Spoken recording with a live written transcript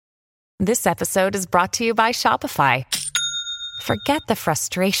This episode is brought to you by Shopify. Forget the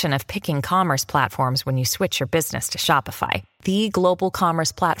frustration of picking commerce platforms when you switch your business to Shopify, the global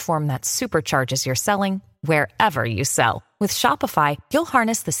commerce platform that supercharges your selling wherever you sell. With Shopify, you'll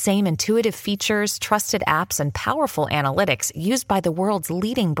harness the same intuitive features, trusted apps, and powerful analytics used by the world's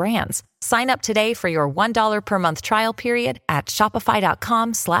leading brands. Sign up today for your $1 per month trial period at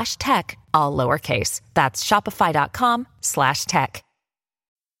shopify.com/tech, all lowercase. That's shopify.com/tech.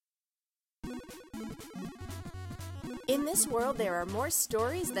 In this world, there are more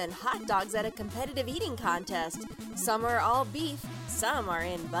stories than hot dogs at a competitive eating contest. Some are all beef, some are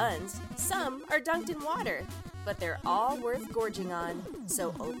in buns, some are dunked in water. But they're all worth gorging on.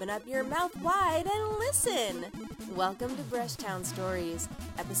 So open up your mouth wide and listen. Welcome to Brushtown Stories,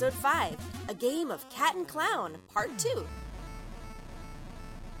 Episode 5, A Game of Cat and Clown, Part 2.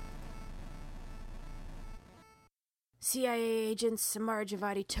 CIA agent Samara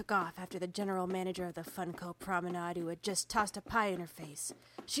Javadi took off after the general manager of the Funko Promenade, who had just tossed a pie in her face.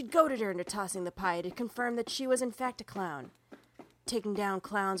 She'd goaded her into tossing the pie to confirm that she was in fact a clown. Taking down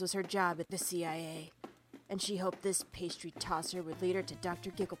clowns was her job at the CIA, and she hoped this pastry tosser would lead her to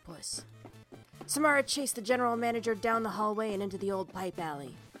Dr. Gigglepuss. Samara chased the general manager down the hallway and into the old pipe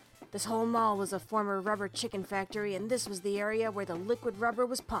alley. This whole mall was a former rubber chicken factory, and this was the area where the liquid rubber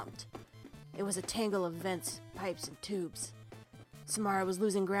was pumped. It was a tangle of vents, pipes, and tubes. Samara was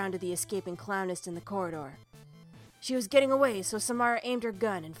losing ground to the escaping clownist in the corridor. She was getting away, so Samara aimed her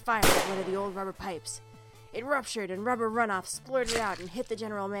gun and fired at one of the old rubber pipes. It ruptured, and rubber runoff splurted out and hit the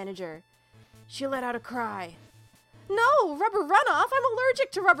general manager. She let out a cry. "No, rubber runoff! I'm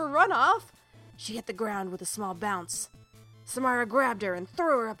allergic to rubber runoff!" She hit the ground with a small bounce. Samara grabbed her and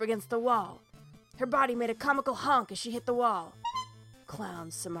threw her up against the wall. Her body made a comical honk as she hit the wall.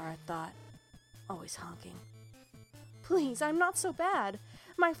 Clowns, Samara thought. Always honking. "Please, I'm not so bad.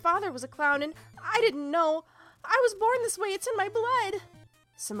 My father was a clown and I didn't know. I was born this way. It's in my blood."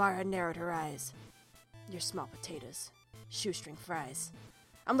 Samara narrowed her eyes. "You're small potatoes. Shoestring fries.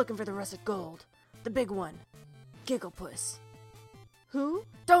 I'm looking for the russet gold. The big one. Gigglepuss." "Who?"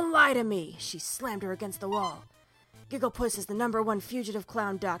 "Don't lie to me!" She slammed her against the wall. Gigglepuss is the #1 fugitive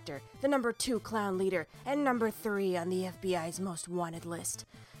clown doctor, the #2 clown leader, and #3 on the FBI's most wanted list.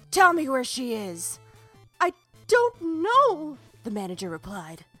 "Tell me where she is." "I don't know," the manager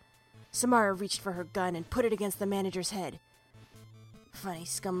replied. Samara reached for her gun and put it against the manager's head. "Funny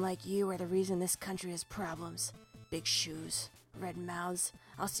scum like you are the reason this country has problems. Big shoes, red mouths.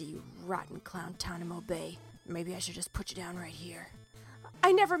 I'll see you rot in Clowntanimo Bay. Maybe I should just put you down right here."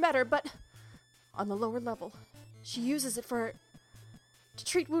 "I never met her, but on the lower level. She uses it to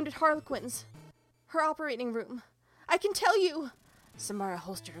treat wounded harlequins. Her operating room. I can tell you." Samara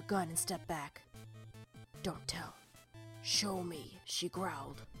holstered her gun and stepped back. "Don't tell. Show me," she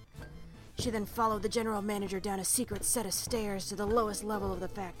growled. She then followed the general manager down a secret set of stairs to the lowest level of the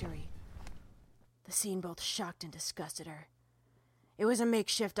factory. The scene both shocked and disgusted her. It was a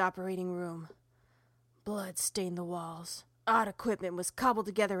makeshift operating room. Blood stained the walls. Odd equipment was cobbled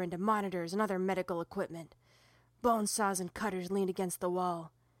together into monitors and other medical equipment. Bone saws and cutters leaned against the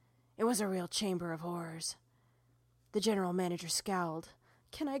wall. It was a real chamber of horrors. The general manager scowled.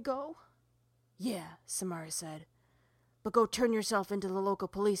 "Can I go?" "Yeah," Samara said. "But go turn yourself into the local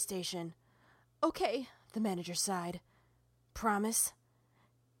police station." "Okay," the manager sighed. "Promise?"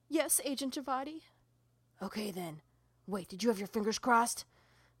 "Yes, Agent Javadi." "Okay, then. Wait, did you have your fingers crossed?"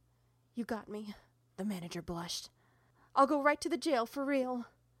 "You got me," the manager blushed. "I'll go right to the jail for real."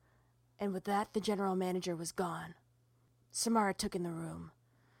 And with that, the general manager was gone. Samara took in the room.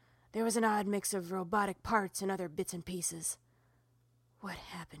 There was an odd mix of robotic parts and other bits and pieces. What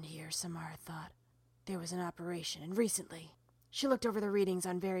happened here, Samara thought. There was an operation, and recently. She looked over the readings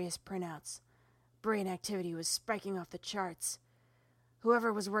on various printouts. Brain activity was spiking off the charts.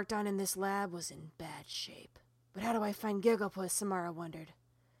 Whoever was worked on in this lab was in bad shape. But how do I find Gigglepuss, Samara wondered.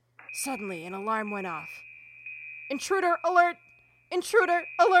 Suddenly, an alarm went off. "Intruder alert! Intruder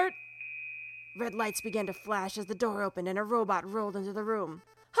alert!" Red lights began to flash as the door opened and a robot rolled into the room.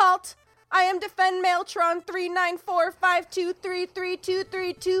 "Halt! I am Defend Mailtron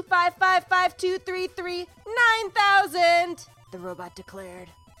 394523325555233 9000, the robot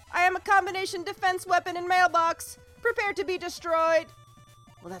declared. "I am a combination defense weapon and mailbox. Prepare to be destroyed."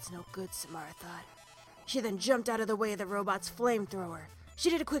 Well, that's no good, Samara thought. She then jumped out of the way of the robot's flamethrower. She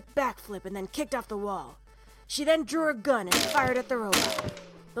did a quick backflip and then kicked off the wall. She then drew her gun and fired at the robot.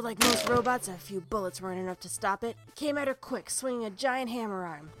 But like most robots, a few bullets weren't enough to stop it. It came at her quick, swinging a giant hammer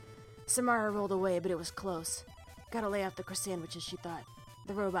arm. Samara rolled away, but it was close. Gotta lay off the croissant sandwiches, she thought.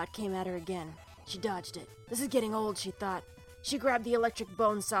 The robot came at her again. She dodged it. This is getting old, she thought. She grabbed the electric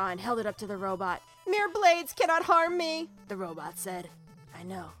bone saw and held it up to the robot. "Mere blades cannot harm me," the robot said. "I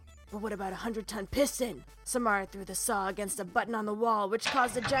know, but what about a 100-ton piston?" Samara threw the saw against a button on the wall, which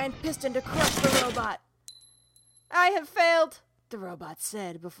caused the giant piston to crush the robot. "I have failed," the robot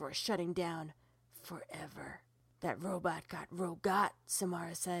said before shutting down. Forever. "That robot got,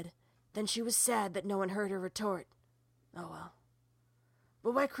 Samara said. Then she was sad that no one heard her retort. Oh well.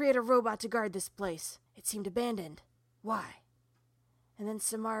 But why create a robot to guard this place? It seemed abandoned. Why? And then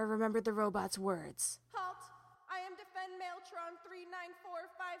Samara remembered the robot's words. "Halt! I am Defend Mailtron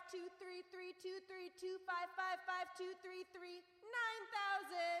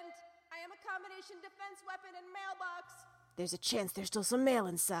 394-523-322-355552339,000! I am a combination defense weapon and mailbox." There's a chance there's still some mail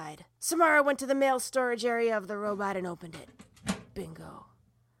inside. Samara went to the mail storage area of the robot and opened it. Bingo.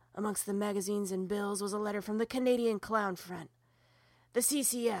 Amongst the magazines and bills was a letter from the Canadian Clown Front. The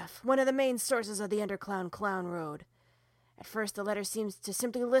CCF, one of the main sources of the Underclown Clown Road. At first, the letter seems to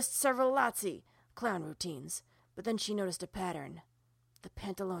simply list several LOTC, clown routines, but then she noticed a pattern. The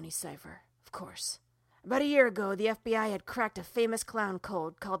Pantaloni cipher, of course. About a year ago, the FBI had cracked a famous clown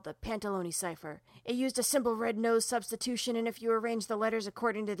code called the Pantaloni cipher. It used a simple red nose substitution, and if you arranged the letters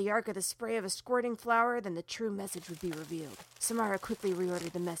according to the arc of the spray of a squirting flower, then the true message would be revealed. Samara quickly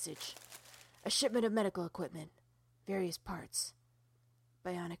reordered the message. A shipment of medical equipment. Various parts.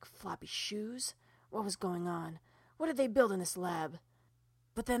 Bionic floppy shoes? What was going on? What did they build in this lab?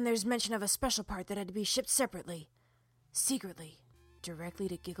 But then there's mention of a special part that had to be shipped separately. Secretly. Directly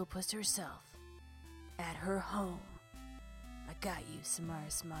to Gigglepuss herself. At her home. "I got you," Samara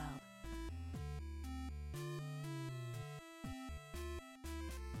smiled.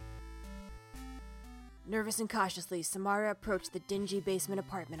 Nervous and cautiously, Samara approached the dingy basement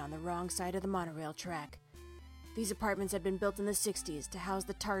apartment on the wrong side of the monorail track. These apartments had been built in the 60s to house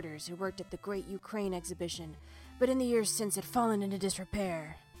the Tartars who worked at the Great Ukraine exhibition, but in the years since had fallen into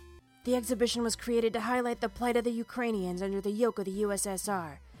disrepair. The exhibition was created to highlight the plight of the Ukrainians under the yoke of the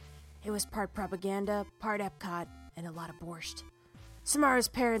USSR. It was part propaganda, part Epcot, and a lot of borscht. Samara's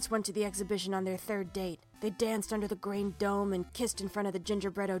parents went to the exhibition on their third date. They danced under the green dome and kissed in front of the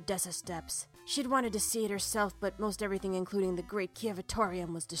gingerbread Odessa steps. She'd wanted to see it herself, but most everything, including the Great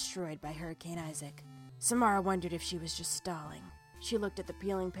Kievatorium, was destroyed by Hurricane Isaac. Samara wondered if she was just stalling. She looked at the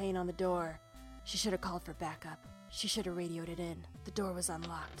peeling paint on the door. She should have called for backup. She should have radioed it in. The door was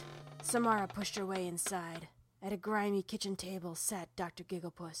unlocked. Samara pushed her way inside. At a grimy kitchen table sat Dr.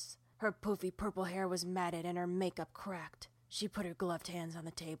 Gigglepuss. Her poofy purple hair was matted and her makeup cracked. She put her gloved hands on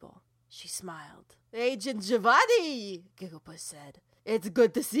the table. She smiled. "Agent Giovanni," Gigglepuss said. "It's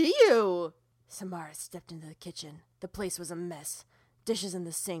good to see you." Samara stepped into the kitchen. The place was a mess. Dishes in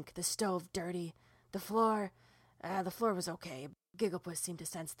the sink, the stove dirty. The floor was okay. Gigglepuss seemed to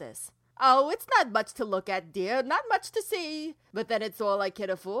sense this. "Oh, it's not much to look at, dear. Not much to see. But then it's all I can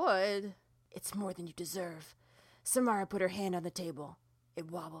afford." "It's more than you deserve." Samara put her hand on the table. It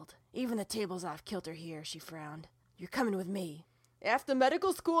wobbled. "Even the table's off kilter here," she frowned. "You're coming with me." "After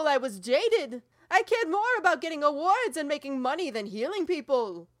medical school, I was jaded. I cared more about getting awards and making money than healing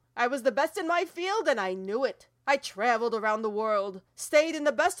people. I was the best in my field, and I knew it. I traveled around the world, stayed in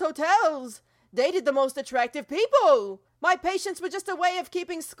the best hotels, dated the most attractive people. My patients were just a way of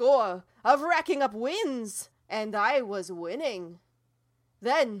keeping score, of racking up wins, and I was winning.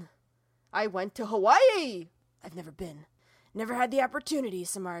 Then, I went to Hawaii." "I've never been. Never had the opportunity,"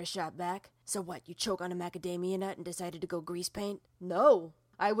 Samara shot back. "So what, you choke on a macadamia nut and decided to go grease paint?" "No,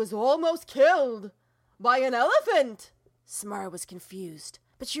 I was almost killed by an elephant." Samara was confused,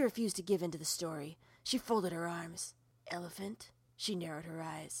 but she refused to give in to the story. She folded her arms. "Elephant?" She narrowed her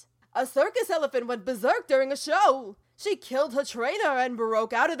eyes. "A circus elephant went berserk during a show. She killed her trainer and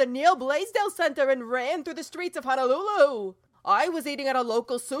broke out of the Neil Blaisdell Center and ran through the streets of Honolulu. I was eating at a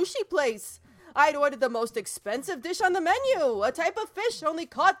local sushi place. I'd ordered the most expensive dish on the menu, a type of fish only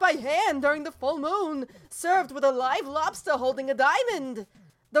caught by hand during the full moon, served with a live lobster holding a diamond.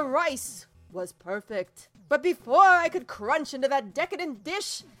 The rice was perfect. But before I could crunch into that decadent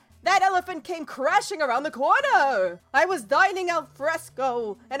dish, that elephant came crashing around the corner. I was dining al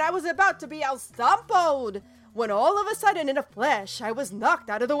fresco, and I was about to be al stampoed, when all of a sudden, in a flash, I was knocked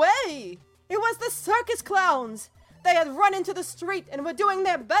out of the way. It was the circus clowns. They had run into the street and were doing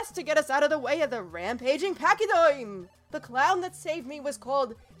their best to get us out of the way of the rampaging pachyderm. The clown that saved me was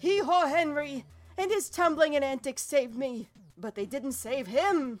called Hee-Haw Henry, and his tumbling and antics saved me. But they didn't save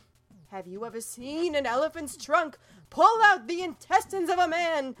him. Have you ever seen an elephant's trunk pull out the intestines of a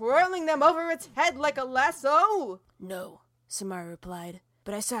man, whirling them over its head like a lasso?" "No," Samara replied,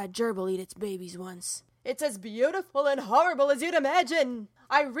 "but I saw a gerbil eat its babies once." "It's as beautiful and horrible as you'd imagine.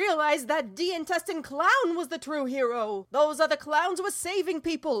 I realized that D-intestine clown was the true hero. Those other clowns were saving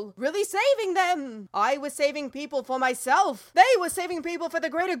people, really saving them. I was saving people for myself. They were saving people for the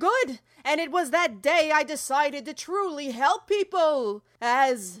greater good. And it was that day I decided to truly help people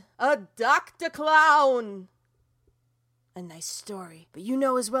as a Dr. Clown. A nice story, but you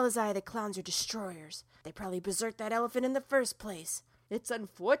know as well as I that clowns are destroyers. They probably berserked that elephant in the first place. It's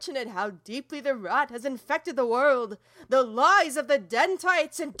unfortunate how deeply the rot has infected the world. The lies of the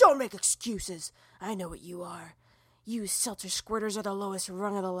dentites, and don't make excuses. I know what you are. You seltzer squirters are the lowest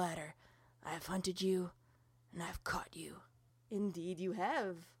rung of the ladder. I have hunted you, and I've caught you. Indeed you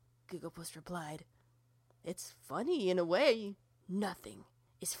have, Gigglepuss replied. It's funny in a way. Nothing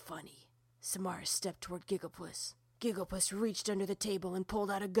is funny. Samara stepped toward Gigglepuss. Gigglepuss reached under the table and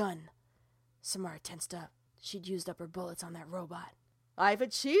pulled out a gun. Samara tensed up. She'd used up her bullets on that robot. I've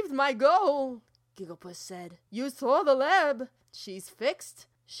achieved my goal, Gigglepuss said. You saw the lab. She's fixed.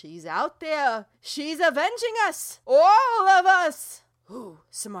 She's out there. She's avenging us. All of us. Who?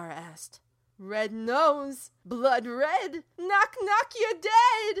 Samara asked. Red nose. Blood red. Knock, knock, you're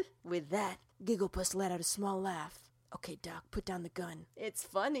dead. With that, Gigglepuss let out a small laugh. Okay, Doc, put down the gun. It's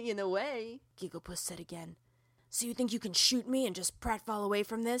funny in a way, Gigglepuss said again. So you think you can shoot me and just pratfall away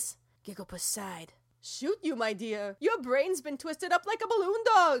from this? Gigglepuss sighed. Shoot you, my dear. Your brain's been twisted up like a balloon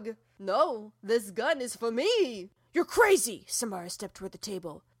dog. No, this gun is for me. You're crazy, Samara stepped toward the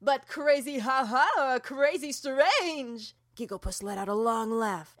table. But crazy ha-ha, crazy strange. Gigglepuss let out a long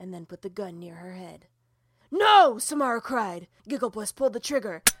laugh and then put the gun near her head. No, Samara cried. Gigglepuss pulled the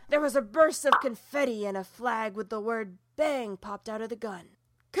trigger. There was a burst of confetti and a flag with the word bang popped out of the gun.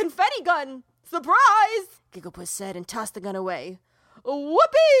 Confetti gun! Surprise! Gigglepuss said and tossed the gun away.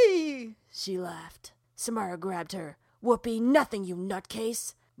 Whoopee! She laughed. Samara grabbed her. Whoopee, nothing, you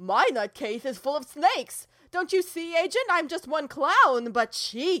nutcase. My nutcase is full of snakes. Don't you see, Agent? I'm just one clown, but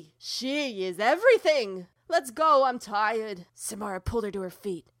she is everything. Let's go, I'm tired. Samara pulled her to her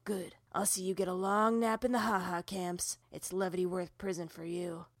feet. Good. I'll see you get a long nap in the ha-ha camps. It's Leavenworth prison for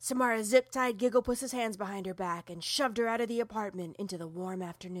you. Samara zip-tied Gigglepuss's hands behind her back and shoved her out of the apartment into the warm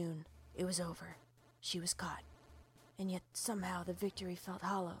afternoon. It was over. She was caught. And yet somehow the victory felt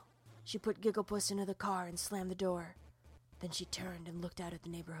hollow. She put Gigglepuss into the car and slammed the door. Then she turned and looked out at the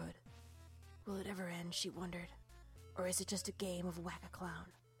neighborhood. Will it ever end, she wondered. Or is it just a game of whack-a-clown?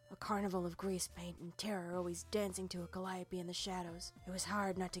 A carnival of grease paint and terror always dancing to a calliope in the shadows. It was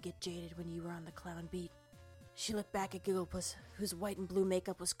hard not to get jaded when you were on the clown beat. She looked back at Gigglepuss, whose white and blue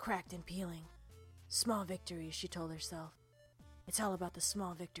makeup was cracked and peeling. Small victories, she told herself. It's all about the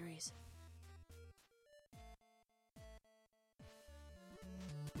small victories.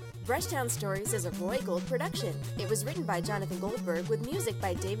 Brushtown Stories is a Roy Gold production. It was written by Jonathan Goldberg with music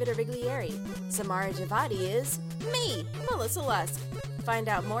by David Origlieri. Samara Javadi is me, Melissa Lusk. Find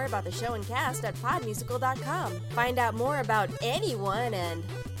out more about the show and cast at podmusical.com. Find out more about anyone and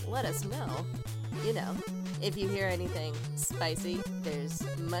let us know. You know, if you hear anything spicy, there's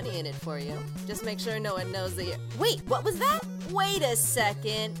money in it for you. Just make sure no one knows that you're... Wait, what was that? Wait a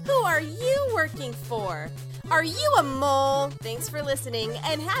second. Who are you working for? Are you a mole? Thanks for listening,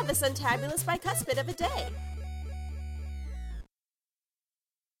 and have a suntabulous bicuspid of a day.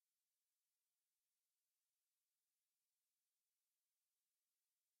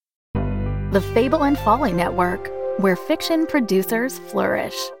 The Fable and Folly Network, where fiction producers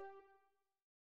flourish.